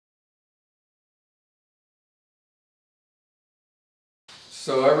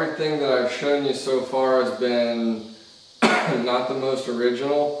So everything that I've shown you so far has been not the most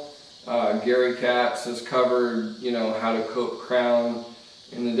original. Gary Katz has covered, how to cope crown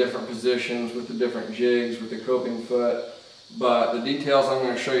in the different positions with the different jigs, with the coping foot. But the details I'm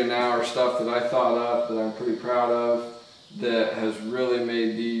going to show you now are stuff that I thought up, that I'm pretty proud of, that has really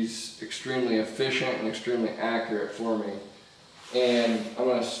made these extremely efficient and extremely accurate for me. And I'm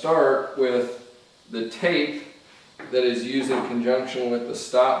going to start with the tape that is used in conjunction with the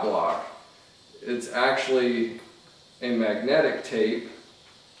stop block. It's actually a magnetic tape,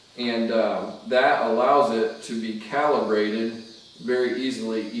 and that allows it to be calibrated very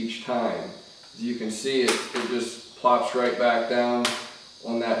easily each time. As you can see, it just plops right back down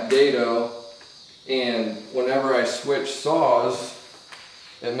on that dado, and whenever I switch saws,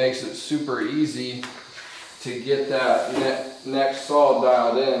 it makes it super easy to get that next saw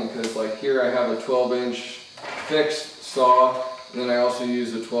dialed in, because like here I have a 12-inch fixed saw, and then I also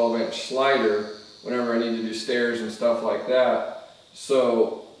use a 12-inch slider whenever I need to do stairs and stuff like that.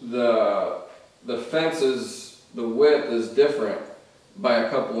 So the fences, the width is different by a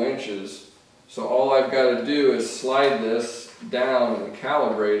couple inches. So all I've got to do is slide this down and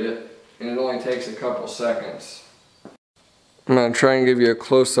calibrate it, and it only takes a couple seconds. I'm going to try and give you a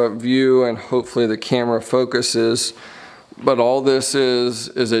close-up view, and hopefully the camera focuses. But all this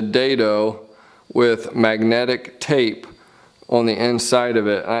is a dado with magnetic tape on the inside of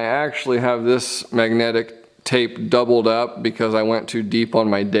it. I actually have this magnetic tape doubled up because I went too deep on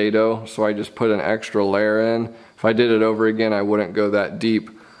my dado, so I just put an extra layer in. If I did it over again, I wouldn't go that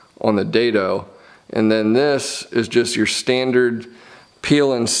deep on the dado. And then this is just your standard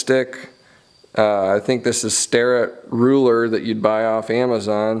peel and stick. I think this is Starrett ruler that you'd buy off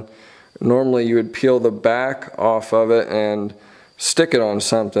Amazon. Normally you would peel the back off of it and stick it on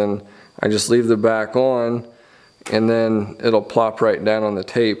something. I just leave the back on, and then it'll plop right down on the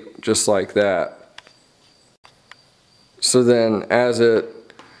tape just like that. So then as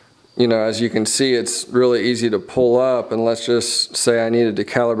you can see, it's really easy to pull up, and let's just say I needed to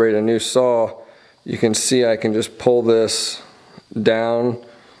calibrate a new saw. You can see I can just pull this down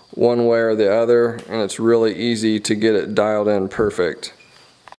one way or the other, and it's really easy to get it dialed in perfect.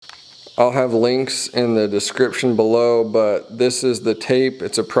 I'll have links in the description below, but this is the tape.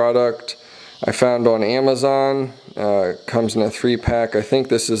 It's a product I found on Amazon. It comes in a 3-pack. I think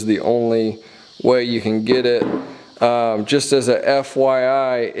this is the only way you can get it. Just as a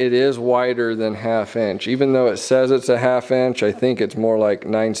FYI, it is wider than 1/2 inch. Even though it says it's a 1/2 inch, I think it's more like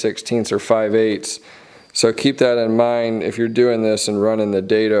 9/16 or 5/8. So keep that in mind if you're doing this and running the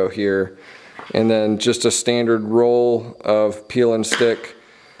dado here. And then just a standard roll of peel and stick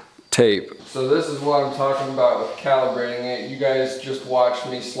tape. So this is what I'm talking about with calibrating it. You guys just watched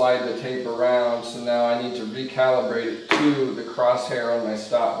me slide the tape around, so now I need to recalibrate it to the crosshair on my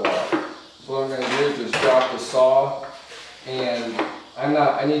stop block. So what I'm going to do is just drop the saw, and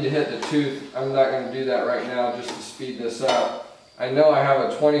I need to hit the tooth. I'm not going to do that right now just to speed this up. I know I have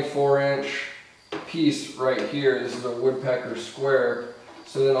a 24-inch piece right here. This is a woodpecker square.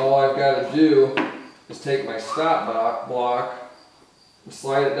 So then all I've got to do is take my stop block and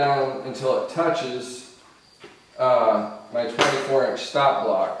slide it down until it touches my 24-inch stop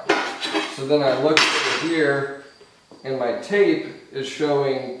block. So then I look over here, and my tape is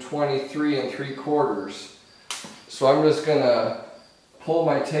showing 23 3/4. So I'm just gonna pull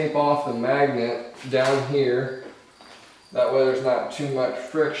my tape off the magnet down here. That way there's not too much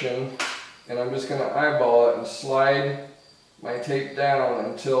friction. And I'm just gonna eyeball it and slide my tape down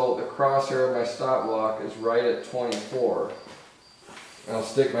until the crosshair of my stop block is right at 24. And I'll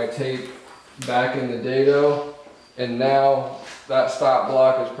stick my tape back in the dado, and now that stop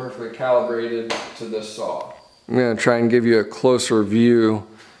block is perfectly calibrated to this saw. I'm going to try and give you a closer view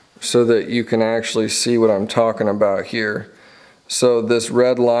so that you can actually see what I'm talking about here. So this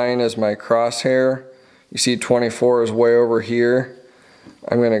red line is my crosshair. You see 24 is way over here.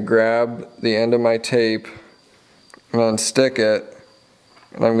 I'm going to grab the end of my tape and unstick it,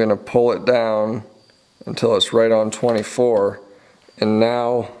 and I'm going to pull it down until it's right on 24. And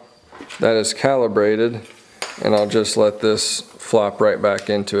now that is calibrated, and I'll just let this flop right back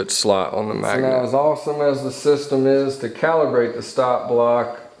into its slot on the magnet. So now, as awesome as the system is to calibrate the stop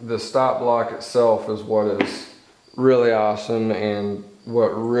block itself is what is really awesome, and what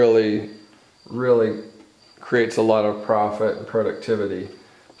really creates a lot of profit and productivity.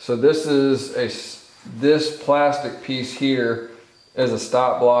 So this plastic piece here is a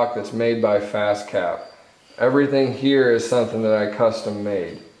stop block that's made by FastCap. Everything here is something that I custom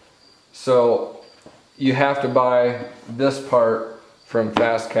made. So you have to buy this part from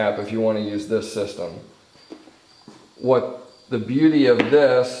FastCap if you want to use this system. What the beauty of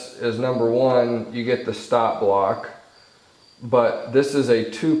this is, number one, you get the stop block, but this is a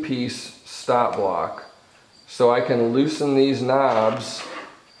two-piece stop block. So I can loosen these knobs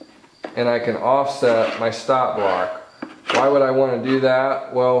and I can offset my stop block. Why would I want to do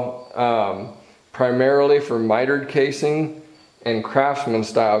that? Well, primarily for mitered casing and craftsman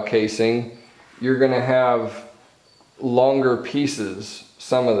style casing, you're going to have longer pieces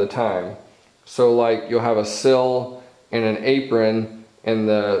some of the time. So like you'll have a sill and an apron, and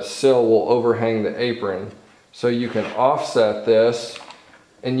the sill will overhang the apron. So you can offset this,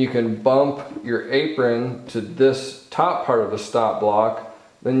 and you can bump your apron to this top part of the stop block.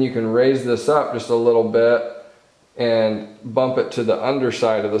 Then you can raise this up just a little bit and bump it to the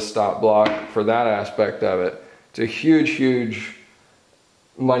underside of the stop block for that aspect of it. It's a huge, huge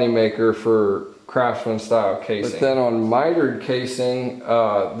money maker for craftsman style casing. But then on mitered casing,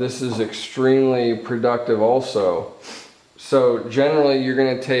 this is extremely productive also. So generally you're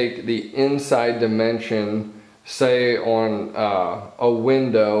going to take the inside dimension, say on a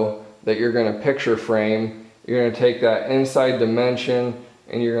window that you're going to picture frame, you're going to take that inside dimension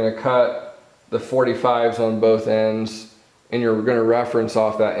and you're going to cut the 45s on both ends, and you're going to reference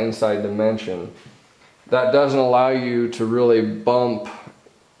off that inside dimension. That doesn't allow you to really bump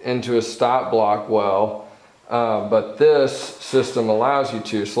into a stop block well, but this system allows you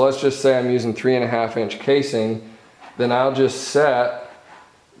to. So let's just say I'm using 3.5 inch casing, then I'll just set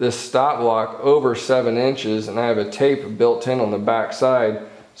this stop block over 7 inches, and I have a tape built in on the back side,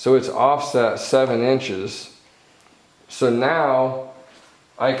 so it's offset 7 inches. So now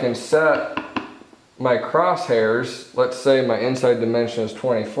I can set my crosshairs. Let's say my inside dimension is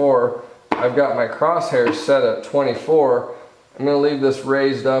 24. I've got my crosshairs set at 24. I'm going to leave this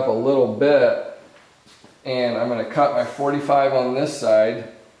raised up a little bit, and I'm going to cut my 45 on this side.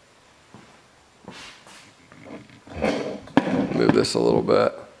 Move this a little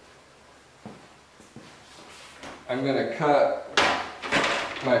bit. I'm going to cut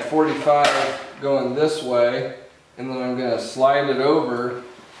my 45 going this way, and then I'm going to slide it over,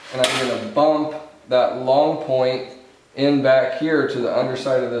 and I'm going to bump that long point in back here to the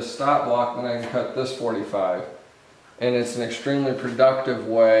underside of this stop block, and I can cut this 45. And it's an extremely productive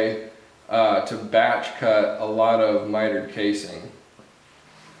way to batch cut a lot of mitered casing.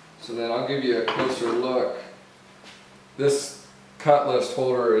 So then I'll give you a closer look. This cut list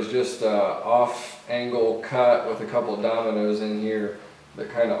holder is just an off angle cut with a couple of dominoes in here that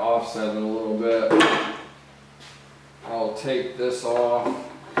kind of offset it a little bit. I'll take this off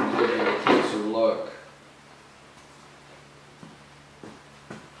and give you a closer look.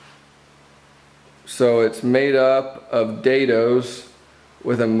 So it's made up of dados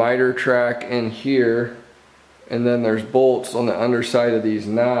with a miter track in here, and then there's bolts on the underside of these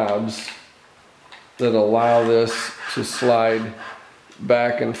knobs that allow this to slide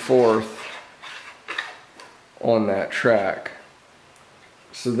back and forth on that track.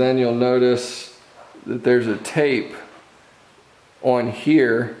 So then you'll notice that there's a tape on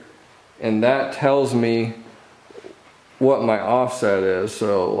here, and that tells me what my offset is.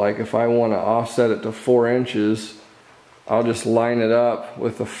 So like if I want to offset it to 4 inches, I'll just line it up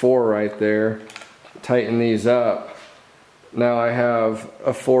with the 4 right there, tighten these up. Now I have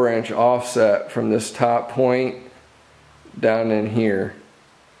a 4-inch offset from this top point down in here.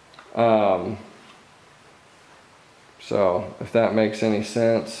 So if that makes any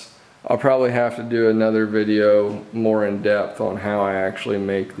sense, I'll probably have to do another video more in depth on how I actually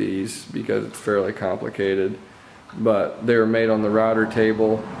make these, because it's fairly complicated. But they were made on the router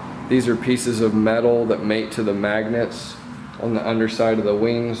table. These are pieces of metal that mate to the magnets on the underside of the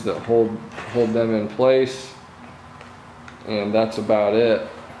wings that hold them in place, and that's about it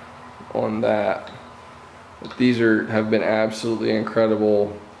on that. But these have been absolutely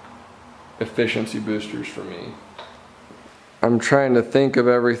incredible efficiency boosters for me. I'm trying to think of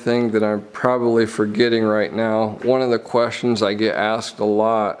everything that I'm probably forgetting right now. One of the questions I get asked a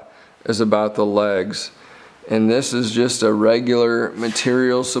lot is about the legs. And this is just a regular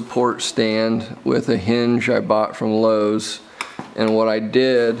material support stand with a hinge I bought from Lowe's. And what I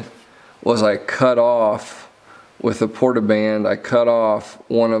did was I cut off, with a portaband, I cut off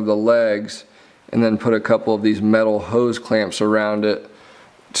one of the legs and then put a couple of these metal hose clamps around it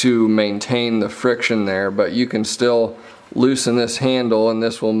to maintain the friction there. But you can still loosen this handle, and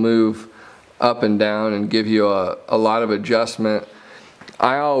this will move up and down and give you a lot of adjustment.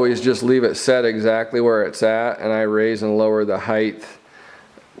 I always just leave it set exactly where it's at, and I raise and lower the height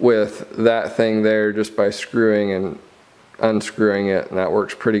with that thing there just by screwing and unscrewing it, and that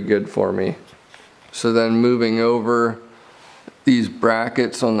works pretty good for me. So then moving over these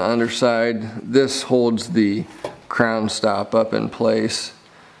brackets on the underside, this holds the crown stop up in place.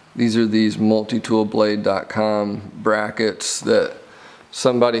 These are these multitoolblade.com brackets that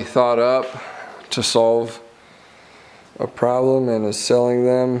somebody thought up to solve a problem and is selling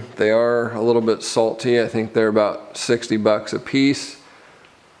them. They are a little bit salty. I think they're about 60 bucks a piece,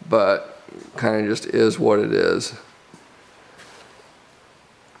 but kind of just is what it is.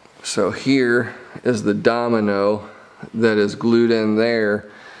 So here is the domino that is glued in there,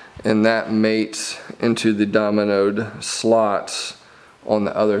 and that mates into the dominoed slots on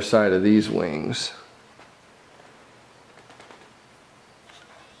the other side of these wings.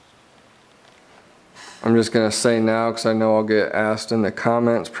 I'm just going to say now, because I know I'll get asked in the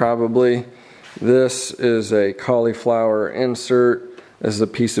comments probably, this is a cauliflower insert. This is a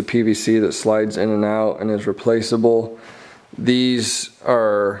piece of PVC that slides in and out and is replaceable. These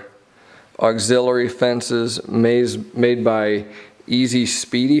are auxiliary fences made by Easy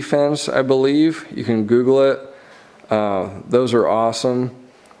Speedy Fence, I believe. You can Google it. Those are awesome.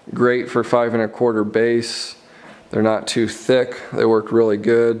 Great for 5 1/4 base. They're not too thick. They work really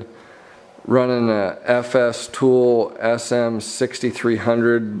good. Running a FS Tool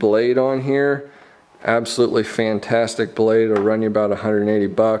SM6300 blade on here. Absolutely fantastic blade. It'll run you about 180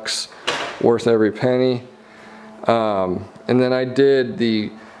 bucks. Worth every penny. And then I did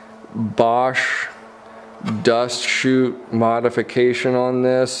the Bosch dust chute modification on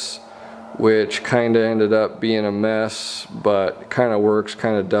this, which kind of ended up being a mess, but kind of works,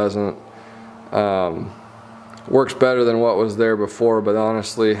 kind of doesn't. Works better than what was there before, but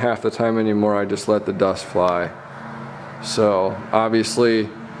honestly half the time anymore I just let the dust fly. So obviously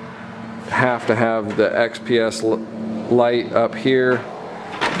have to have the XPS light up here,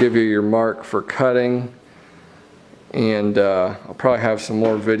 give you your mark for cutting. And I'll probably have some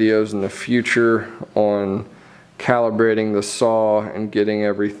more videos in the future on calibrating the saw and getting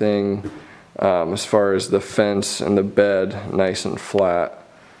everything as far as the fence and the bed nice and flat,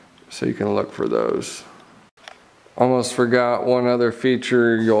 so you can look for those. Almost forgot one other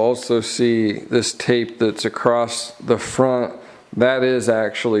feature. You'll also see this tape that's across the front. That is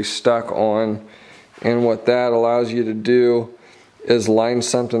actually stuck on, and what that allows you to do is line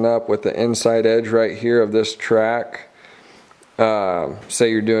something up with the inside edge right here of this track. Say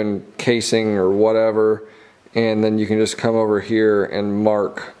you're doing casing or whatever, and then you can just come over here and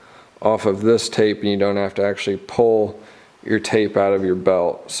mark off of this tape, and you don't have to actually pull your tape out of your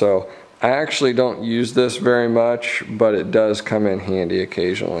belt. So I actually don't use this very much, but it does come in handy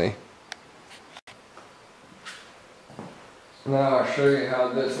occasionally. Now I'll show you how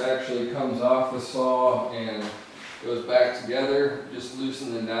this actually comes off the saw and goes back together. Just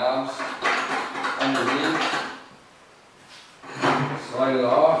loosen the knobs underneath, slide it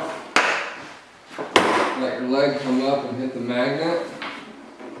off, let your leg come up and hit the magnet,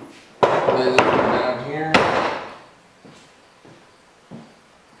 lay this one down here.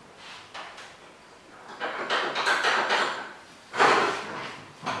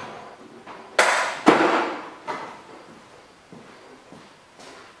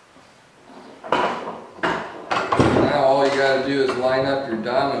 Now all you got to do is line up your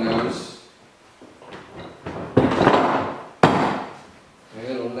dominoes. And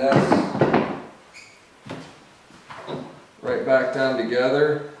it'll nest right back down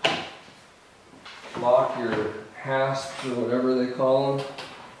together. Lock your hasps or whatever they call them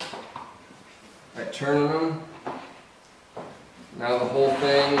by turning them. Now the whole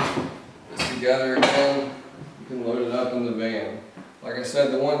thing is together again. You can load it up in the van. Like I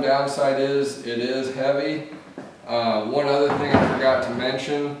said, the one downside is it is heavy. One other thing I forgot to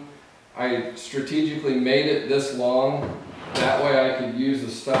mention, I strategically made it this long. That way I could use the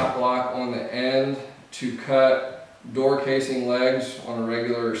stop block on the end to cut door casing legs on a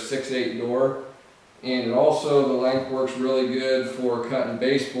regular 6/8 door. And it also, the length works really good for cutting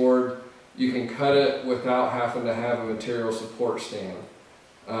baseboard. You can cut it without having to have a material support stand,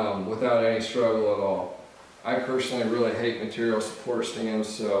 without any struggle at all. I personally really hate material support stands,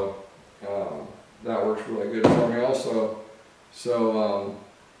 so that works really good for me also. So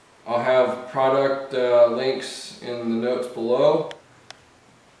I'll have product links in the notes below.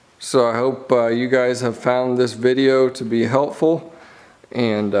 So I hope you guys have found this video to be helpful,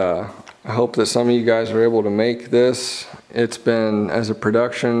 and I hope that some of you guys are able to make this. It's been, as a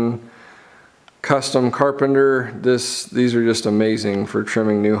production custom carpenter, these are just amazing for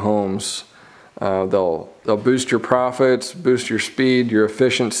trimming new homes. They'll boost your profits, boost your speed, your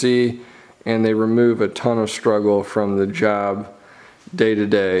efficiency, and they remove a ton of struggle from the job day to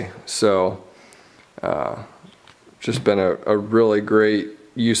day. So just been a really great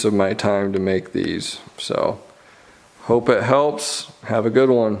use of my time to make these. So hope it helps. Have a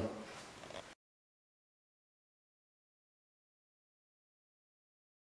good one.